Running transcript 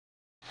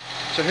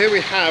So here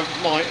we have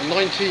my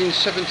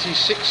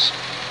 1976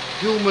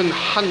 Hillman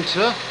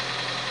Hunter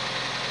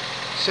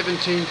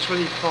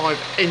 1725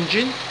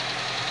 engine.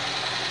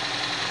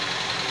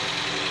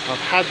 I've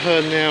had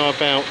her now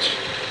about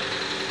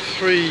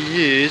 3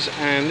 years,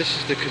 and this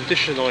is the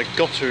condition I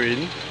got her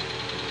in.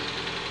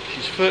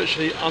 She's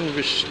virtually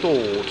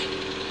unrestored.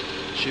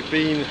 She'd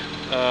been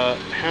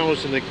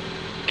housed in a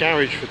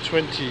garage for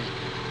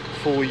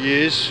 24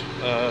 years.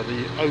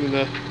 The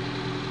owner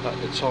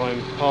at the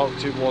time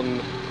parked it one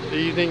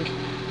evening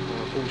and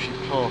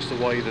unfortunately passed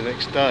away the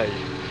next day,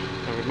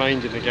 and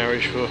remained in the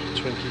garage for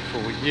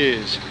 24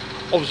 years.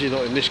 Obviously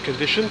not in this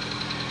condition.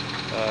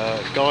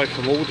 A guy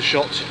from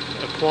Aldershot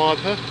acquired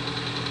her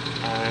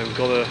and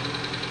got her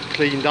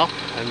cleaned up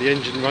and the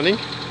engine running.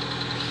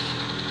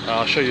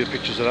 I'll show you the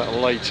pictures of that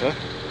later,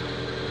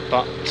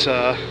 but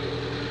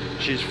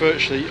she's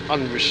virtually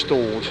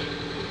unrestored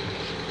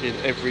in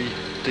every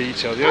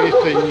detail. The only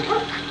thing